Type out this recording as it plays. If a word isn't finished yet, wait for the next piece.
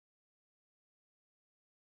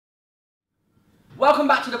Welcome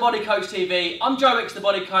back to the Body Coach TV. I'm Joe Wicks, the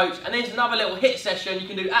Body Coach, and this is another little HIIT session you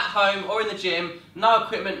can do at home or in the gym. No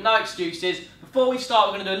equipment, no excuses. Before we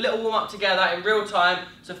start, we're going to do a little warm up together in real time.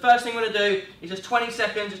 So first thing we're going to do is just 20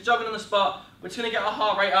 seconds, just jogging on the spot. We're just going to get our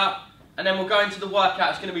heart rate up, and then we'll go into the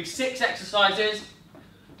workout. It's going to be 6 exercises.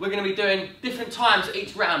 We're going to be doing different times at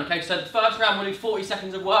each round. Okay, so the first round we'll do 40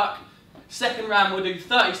 seconds of work. Second round we'll do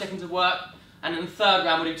 30 seconds of work. And then the third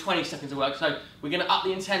round we'll do 20 seconds of work. So we're going to up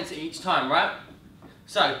the intensity each time, right?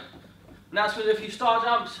 So, now it's going to do a few star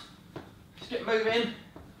jumps, just get moving, and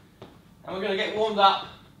we're going to get warmed up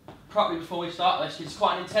properly before we start this. It's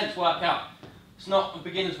quite an intense workout, it's not a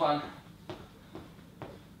beginner's one.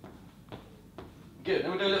 Good,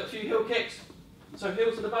 then we'll do a few heel kicks, so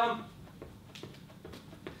heels to the bum,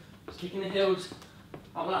 just kicking the heels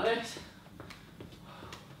up like this.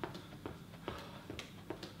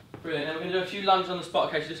 Brilliant, then we're going to do a few lunges on the spot,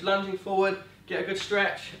 okay, so just lunging forward, get a good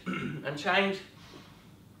stretch and change.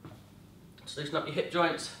 So loosen up your hip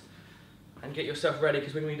joints and get yourself ready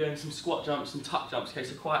because we're going to be doing some squat jumps and tuck jumps. Okay,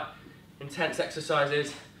 so quite intense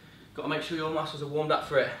exercises. Got to make sure your muscles are warmed up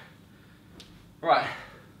for it. Right.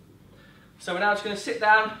 So we're now just going to sit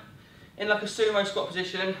down in like a sumo squat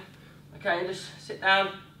position. Okay, and just sit down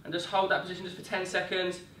and just hold that position just for 10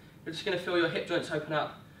 seconds. You're just going to feel your hip joints open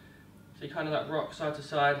up. So you kind of like rock side to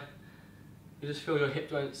side. You just feel your hip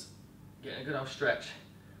joints getting a good old stretch.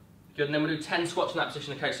 Good, and then we'll do 10 squats in that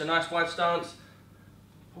position, okay? So nice wide stance.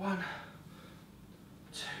 1,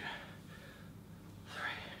 2, 3.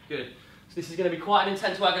 Good. So this is going to be quite an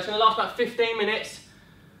intense workout. It's going to last about 15 minutes.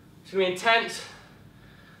 It's going to be intense.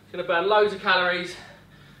 It's going to burn loads of calories.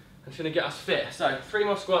 And it's going to get us fit. So 3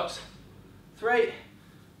 more squats. 3,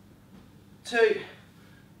 2,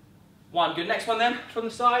 1. Good. Next one then, from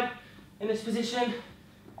the side, in this position.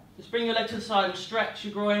 Just bring your leg to the side and stretch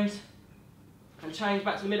your groins. And change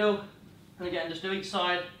back to the middle, and again just do each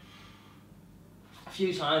side a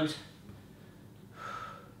few times.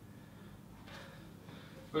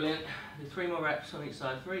 Brilliant. Do 3 more reps on each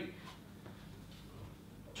side. 3.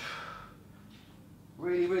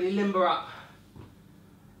 Really, really limber up.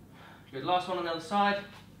 Good. Last one on the other side.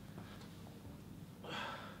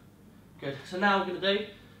 Good. So now we're going to do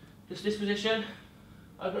just this position.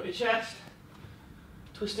 Open up your chest,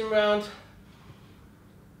 twisting round.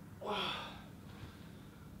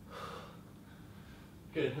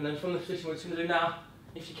 Good, and then from the position we're just going to do now,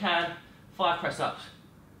 if you can, 5 press ups.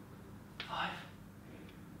 5,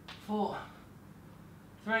 4,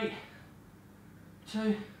 3,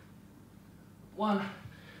 2, 1,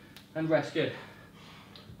 and rest. Good.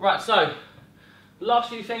 Right, so the last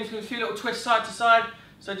few things, we're going to do a few little twists side to side.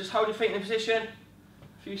 So just hold your feet in the position,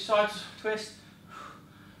 a few side twists.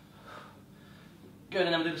 Good,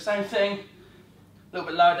 and then we'll do the same thing, a little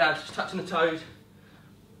bit lower down, just touching the toes.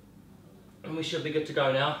 And we should be good to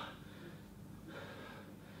go now.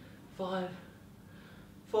 5,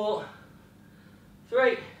 4,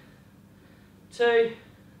 3, 2,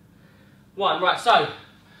 1. Right, so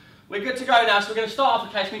we're good to go now. So we're going to start off,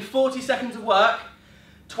 okay, it's going to be 40 seconds of work,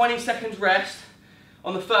 20 seconds rest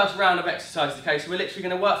on the first round of exercise, okay? So we're literally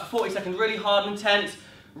going to work for 40 seconds, really hard and intense,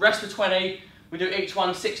 rest for 20. We do each one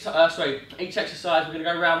each exercise, we're going to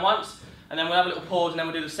go round once, and then we'll have a little pause, and then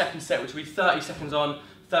we'll do the second set, which will be 30 seconds on,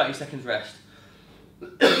 30 seconds rest.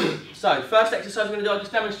 So, first exercise we're going to do, I'll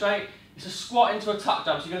just demonstrate, it's a squat into a tuck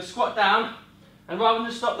jump. So you're going to squat down, and rather than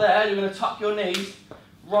just stop there, you're going to tuck your knees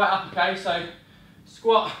right up, okay? So,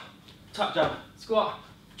 squat, tuck jump, squat.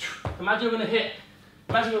 Imagine you're going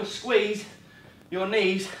to squeeze your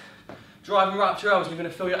knees, driving right up to your elbows, and you're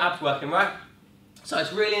going to feel your abs working, right? So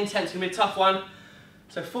it's really intense, it's going to be a tough one.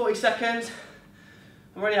 So 40 seconds,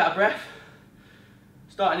 I'm already out of breath.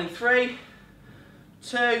 Starting in 3,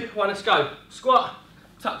 2, 1, let's go. Squat,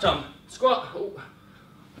 tuck jump, squat,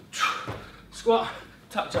 squat,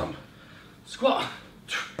 tuck jump, squat.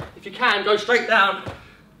 If you can, go straight down.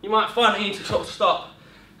 You might find that you need to sort of stop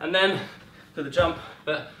and then do the jump,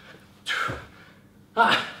 but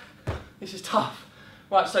this is tough.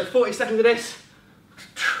 Right, so 40 seconds of this.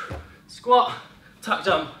 Squat, tuck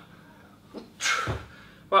jump.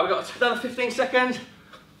 Right, we've got another 15 seconds.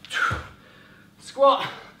 Squat.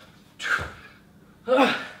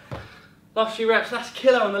 Last few reps, that's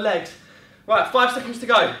killer on the legs. Right, 5 seconds to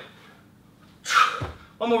go.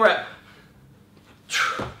 1 more rep.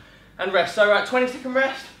 And rest. So right, 20-second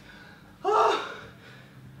rest. Alright,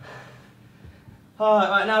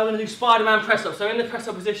 right, now we're going to do Spider-Man press-up. So in the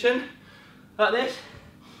press-up position, like this.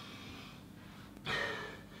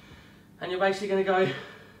 And you're basically going to go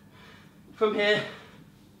from here.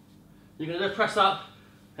 You're going to do a press-up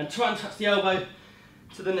and try and touch the elbow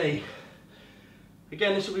to the knee.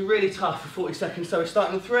 Again, this will be really tough for 40 seconds. So we're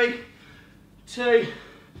starting in 3, 2,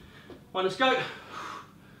 1, let's go.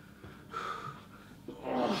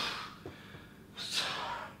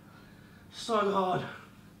 So hard.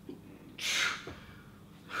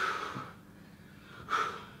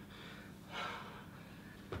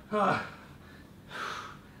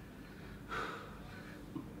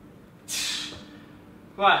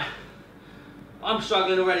 Right, I'm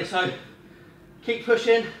struggling already, so keep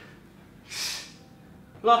pushing.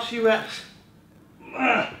 Last few reps.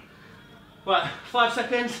 Right, 5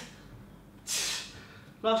 seconds.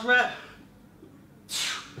 Last rep.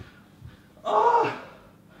 Oh,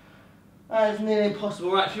 that is nearly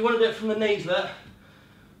impossible. Right, if you want to do it from the knees, look,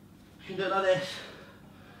 you can do it like this.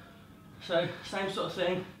 So, same sort of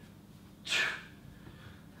thing.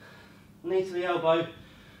 Knee to the elbow.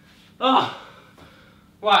 Oh.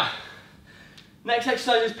 Right, next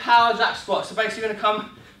exercise is power jack squat. So basically you're going to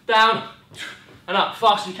come down and up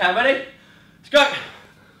fast as you can. Ready? Let's go.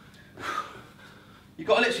 You've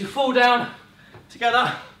got to literally fall down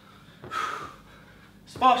together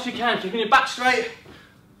as fast as you can, keeping your back straight.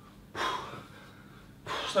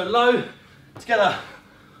 So low, together.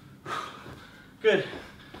 Good.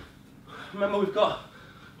 Remember, we've got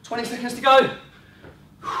 20 seconds to go.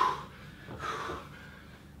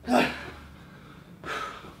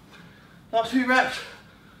 Last few reps.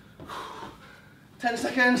 10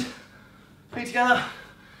 seconds. Feet together.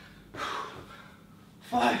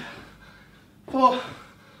 5, 4,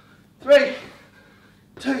 3,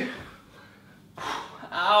 2.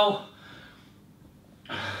 Ow.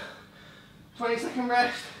 20-second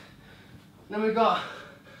rest. Then we've got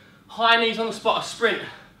high knees on the spot, a sprint.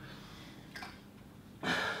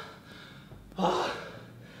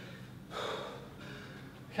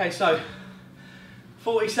 Okay, so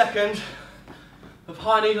 40 seconds of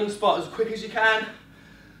high knees on the spot as quick as you can.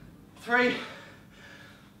 3,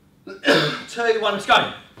 2, 1, let's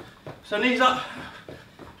go. So knees up,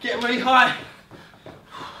 get them really high.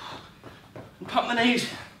 And pump the knees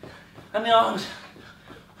and the arms.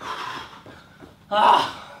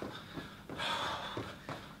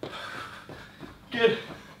 Good.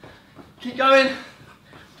 Keep going.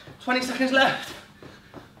 20 seconds left.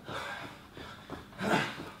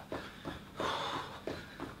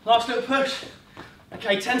 Last little push.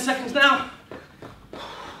 Okay, 10 seconds now.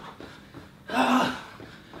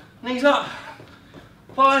 Knees up.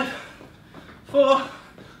 5, 4,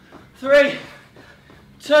 3,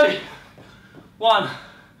 2, 1.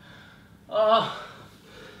 I've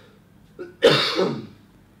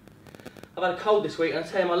had a cold this week and I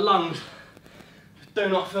tell you, my lungs just do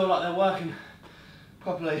not feel like they're working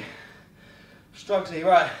properly. Struggly,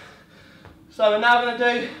 right. So we're now going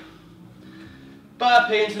to do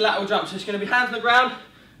burpee into lateral jump. So it's going to be hands on the ground,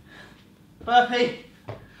 burpee,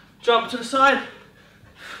 jump to the side,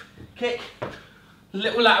 kick,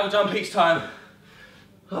 little lateral jump each time.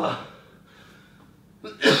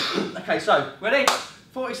 Okay, so ready?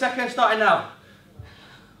 40 seconds, starting now.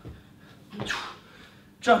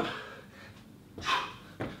 Jump,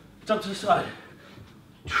 jump to the side.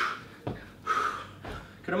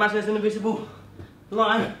 Can imagine there's an invisible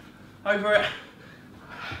line over it.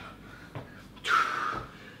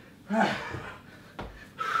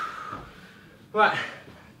 Right,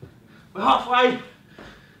 we're halfway,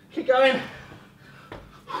 keep going.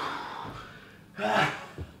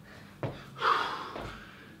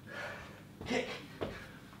 Kick,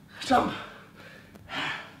 jump.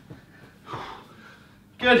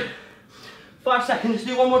 Good. 5 seconds, let's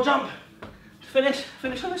do one more jump. Finish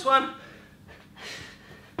on this one.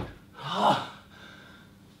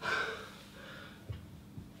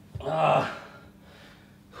 I'm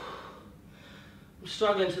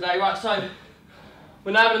struggling today. Right, so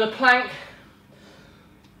we're now having a plank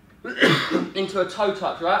into a toe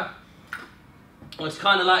touch, right? Well, it's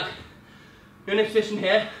kind of like you're in a position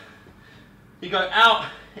here. You go out,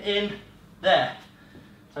 in, there.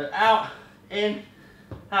 So out, in,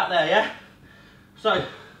 out there, yeah? So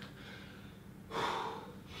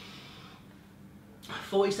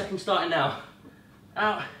 40 seconds starting now.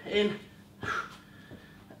 Out, in,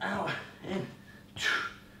 out, in,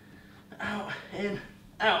 out, in,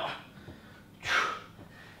 out,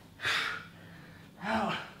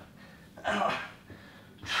 out, out.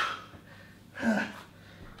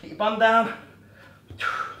 Get your bum down.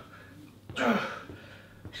 You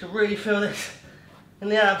should really feel this in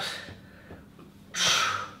the abs.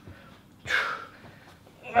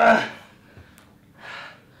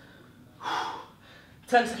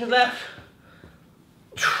 10 seconds left.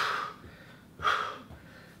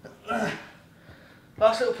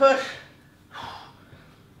 Last little push.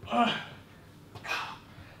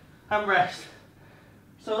 And rest.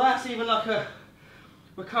 So that's even like a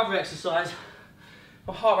recovery exercise.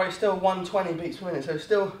 My heart rate's still 120 beats per minute, so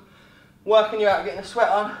still working you out, getting the sweat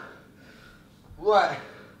on. Right,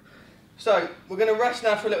 so we're going to rest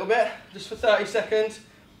now for a little bit, just for 30 seconds.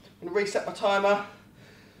 I'm going to reset my timer.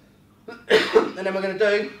 And then we're going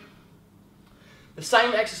to do the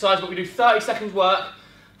same exercise, but we do 30 seconds work,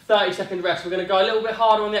 30 seconds rest. We're going to go a little bit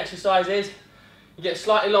harder on the exercises. You get a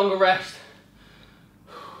slightly longer rest.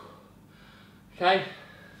 Okay,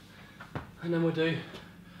 and then we'll do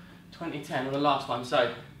 20-10 on the last one.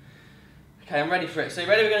 So, okay, I'm ready for it. So you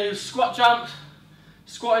ready? We're going to do squat jump,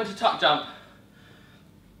 squat into tuck jump.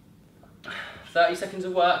 30 seconds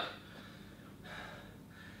of work.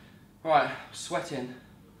 Right, sweating.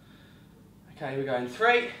 Okay, we're going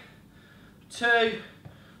 3, 2,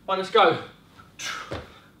 1, let's go.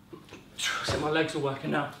 See, my legs are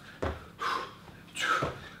working now.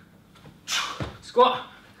 Squat,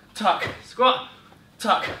 tuck, squat,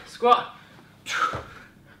 tuck, squat.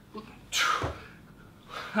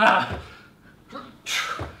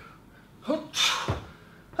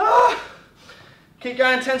 Keep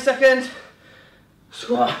going, 10 seconds.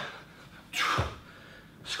 Squat,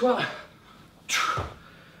 squat.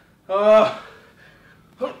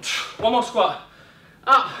 One more squat.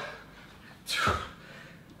 Up.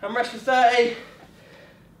 And rest for 30.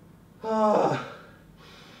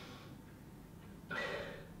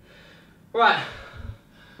 Right.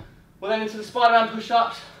 We're then into the Spider-Man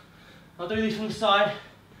push-ups. I'll do these from the side,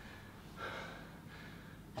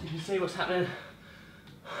 so you can see what's happening.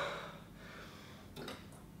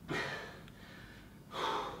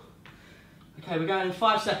 Okay, we're going in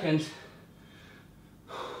 5 seconds.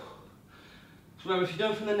 So remember, if you're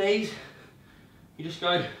doing from the knees, you just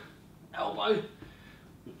go elbow.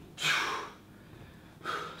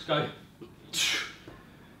 Let's go.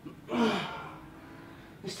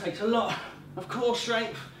 This takes a lot of core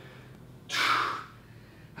strength.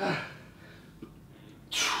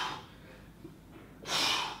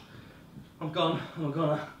 I'm gone.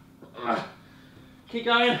 Keep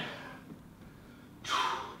going.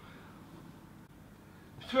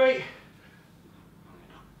 3,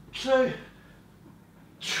 2.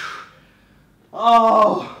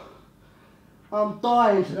 Oh, I'm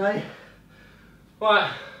dying today.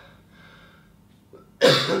 Right.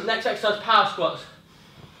 Next exercise, power squats.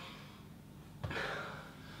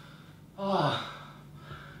 Oh.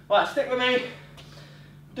 Right, stick with me.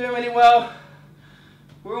 Doing really well.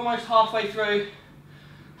 We're almost halfway through.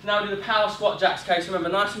 So now we do the power squat jacks. Okay, so remember,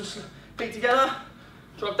 nice and feet together,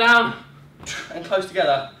 drop down, and close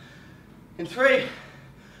together. In 3,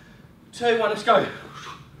 2, 1, let's go.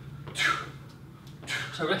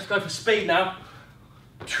 So let's go for speed now.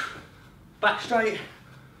 Back straight.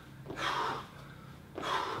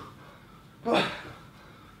 On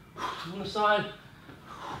the side.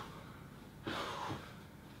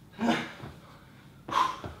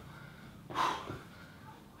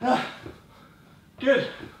 Good.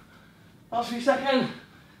 Last few seconds.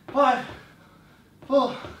 5,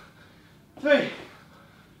 4, 3.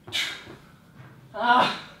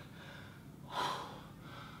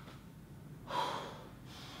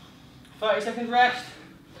 30 seconds rest.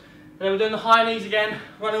 And then we're doing the high knees again,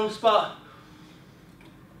 running on the spot.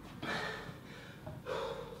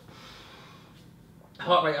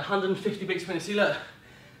 Heart rate 150 beats per minute. See, look,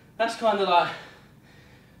 that's kind of like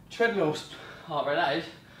treadmill heart rate, that is.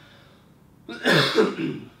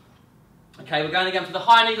 Okay, we're going again for the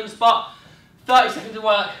high knees on the spot. 30 seconds of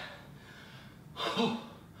work.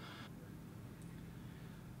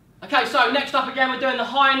 Okay, so next up again, we're doing the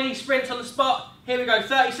high knee sprints on the spot. Here we go,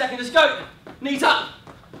 30 seconds, let's go. Knees up.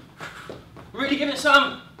 Really give it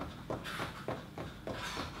some.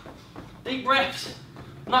 Deep breaths.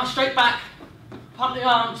 Nice straight back. Pump the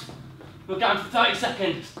arms. We're going for 30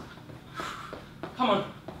 seconds. Come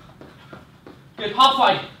on. Good,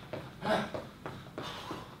 halfway.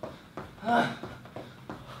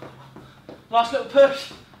 Last little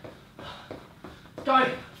push. Go.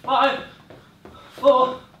 5,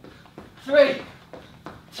 4, 3,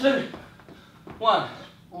 2, 1.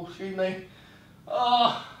 Oh, excuse me.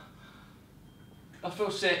 Oh, I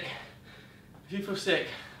feel sick. If you feel sick,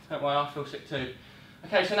 don't worry, I feel sick too.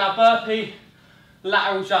 Okay, so now burpee,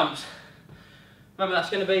 lateral jumps. Remember, that's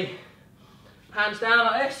going to be hands down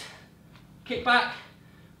like this, kick back,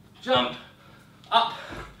 jump, up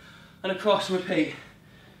and across and repeat.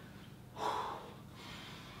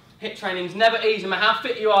 HIIT training is never easy, no matter how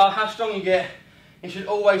fit you are, how strong you get, it should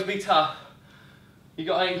always be tough. You've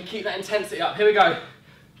got to keep that intensity up. Here we go,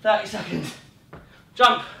 30 seconds.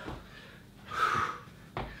 Jump,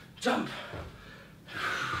 jump,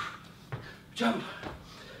 jump,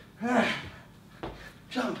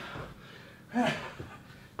 jump,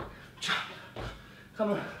 jump.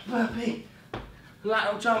 Come on, burpee,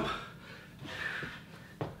 lateral jump.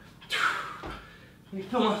 You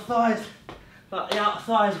feel my thighs, like the outer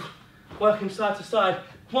thighs, working side to side.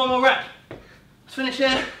 One more rep. Let's finish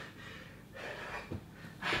here.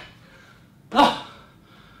 Oh.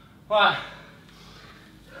 Right.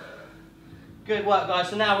 Good work, guys.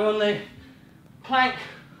 So now we're on the plank.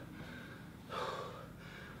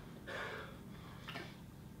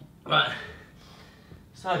 Right.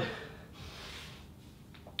 So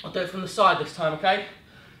I'll do it from the side this time, okay?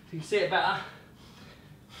 So you can see it better.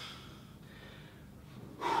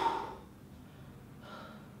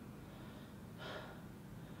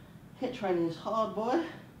 HIIT training is hard, boy.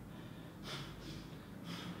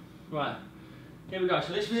 Right, here we go.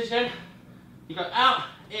 So this position, you go out,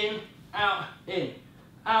 in, out, in,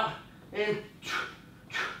 out, in.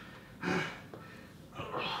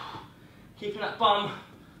 Keeping that bum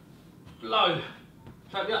low.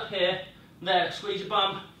 Don't be up here, there, squeeze your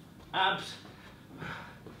bum, abs.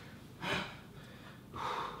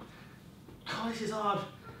 God, this is hard.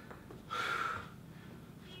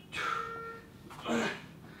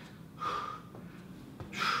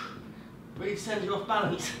 Really sends you off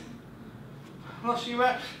balance. Last few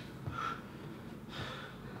reps.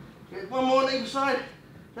 Get one more on either side.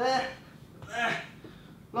 There, there.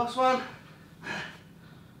 Last one.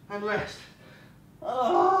 And rest.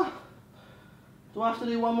 Oh. Do I have to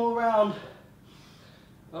do one more round?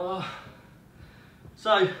 Oh.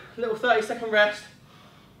 So, little 30-second rest.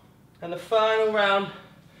 And the final round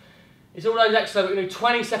is all those exercises. We're going to do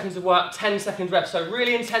 20 seconds of work, 10 seconds rest. So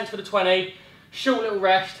really intense for the 20, short little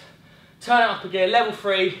rest. Turn it up a gear, level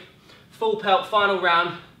 3, full pelt, final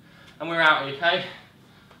round, and we're out here, okay?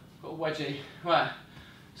 Got a wedgie. Right.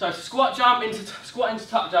 So squat jump into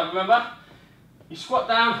tuck jump, remember? You squat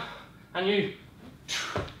down and you,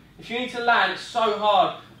 if you need to land, it's so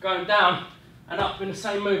hard going down and up in the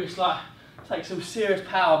same move. It's like, it takes some serious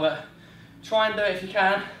power, but try and do it if you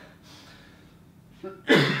can.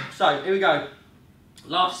 So here we go.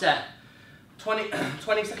 Last set. 20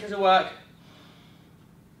 seconds of work.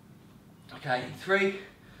 Okay, 3,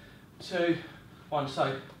 2, 1.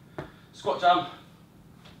 So, squat jump.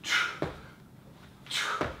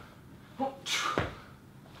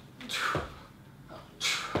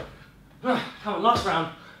 Come on, last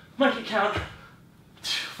round. Make it count.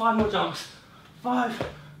 5 more jumps. 5,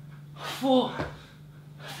 4,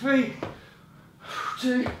 3,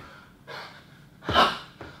 2.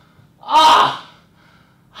 Ah!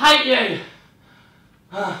 Hate you!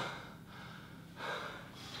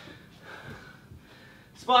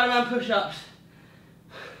 Spider-Man push-ups.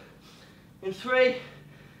 In 3,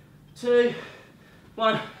 2,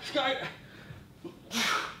 1. Let's go.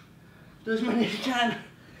 Do as many as you can.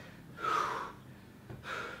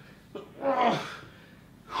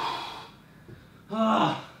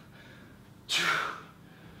 Ah.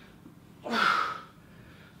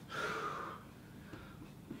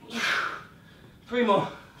 3 more.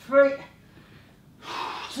 3,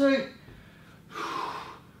 2.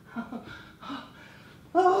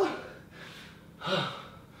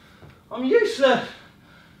 I'm useless.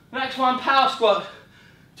 Next one, power squat.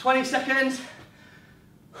 20 seconds.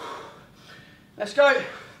 Let's go.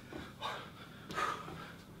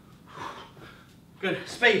 Good.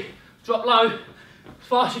 Speed. Drop low. As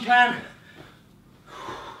fast as you can.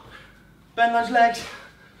 Bend those legs.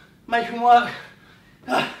 Make them work.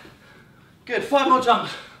 Good. 5 more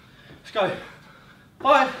jumps. Let's go.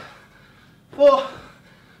 5, 4,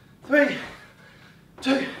 3,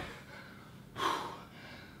 2.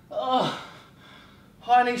 Oh,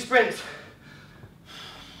 high knee sprints.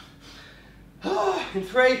 Oh, in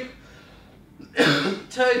 3,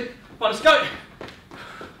 2, 1, let's go.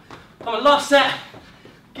 Come on, last set.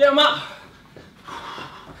 Get them up.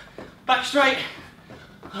 Back straight.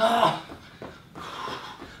 Go,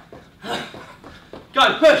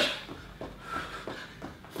 push.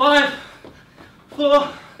 5, 4,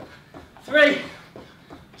 3,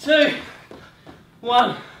 2,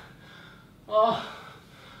 1. Oh.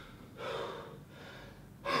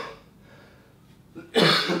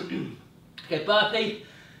 Okay, burpee,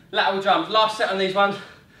 lateral jumps. Last set on these ones.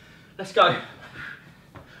 Let's go.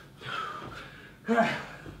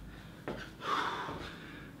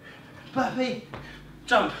 Burpee,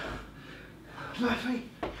 jump. Burpee,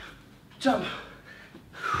 jump.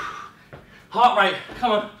 Heart rate,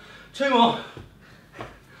 come on. 2 more.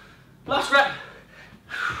 Last rep.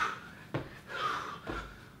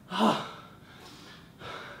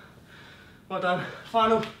 Well done.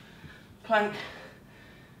 Final plank.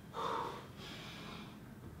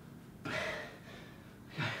 Okay,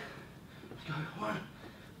 let's go. 1,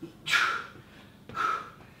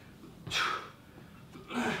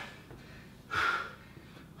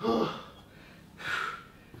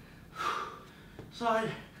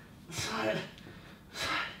 Side, side,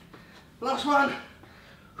 side. Last one.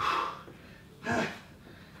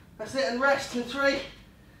 That's it, and rest in 3,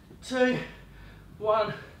 2,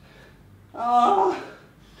 1. Oh,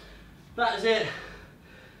 that is it.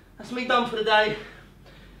 That's me done for the day.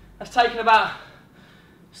 That's taken about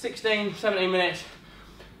 16, 17 minutes.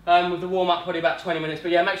 With the warm up probably about 20 minutes.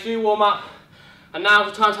 But yeah, make sure you warm up. And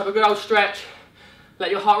now's the time to have a good old stretch.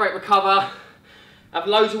 Let your heart rate recover. Have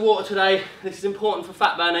loads of water today. This is important for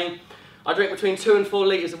fat burning. I drink between 2 and 4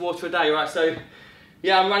 litres of water a day, right? So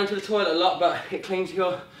yeah, I'm running to the toilet a lot, but it cleans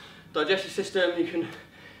your digestive system. You can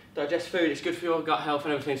digest food. It's good for your gut health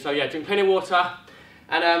and everything. So yeah, drink plenty of water.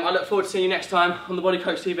 And I look forward to seeing you next time on the Body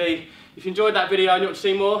Coach TV. If you enjoyed that video and you want to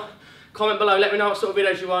see more, comment below. Let me know what sort of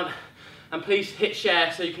videos you want. And please hit share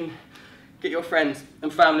so you can get your friends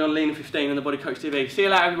and family on Lean 15 on the Body Coach TV. See you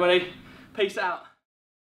later, everybody. Peace out.